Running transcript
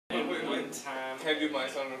One time. Can I do my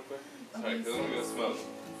song real quick? Sorry, because I'm gonna smoke.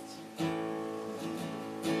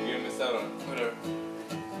 You're gonna miss out on it. Whatever.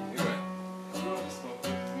 You're right. I'm gonna smoke.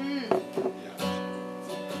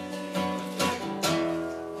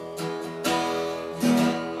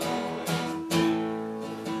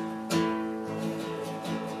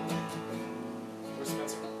 Where's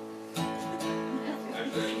Spencer?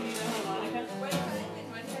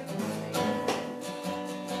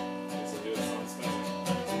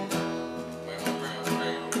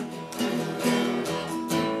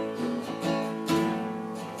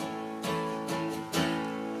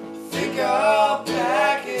 I'll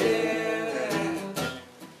pack it and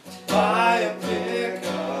buy a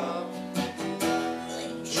pickup,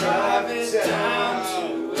 drive it down to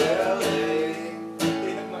LA,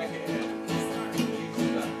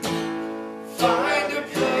 find a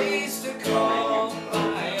place to call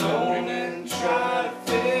my own and try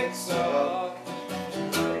to fix up,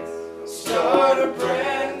 start a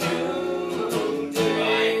brand new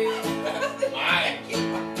day.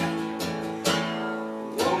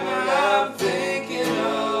 I'm thinking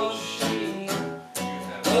of, she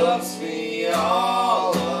hooks me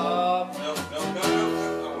all up,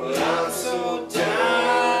 but I'm so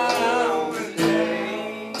down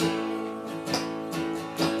today.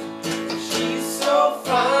 She's so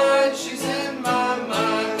fine, she's in my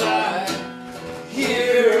mind, I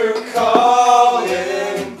hear her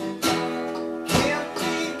calling. Can't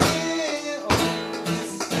begin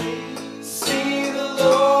to see the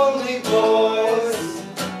lonely boys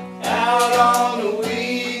out on the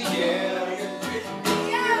weekend,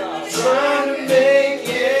 trying to make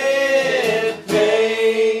it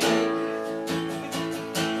pay.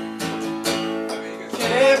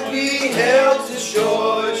 Can't be held to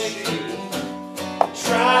shore, she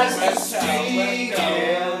tries to speak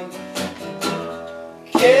and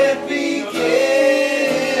can't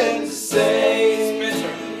begin to say.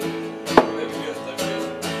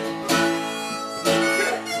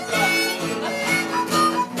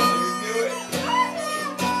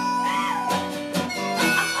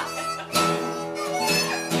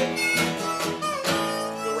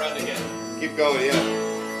 Keep going, yeah.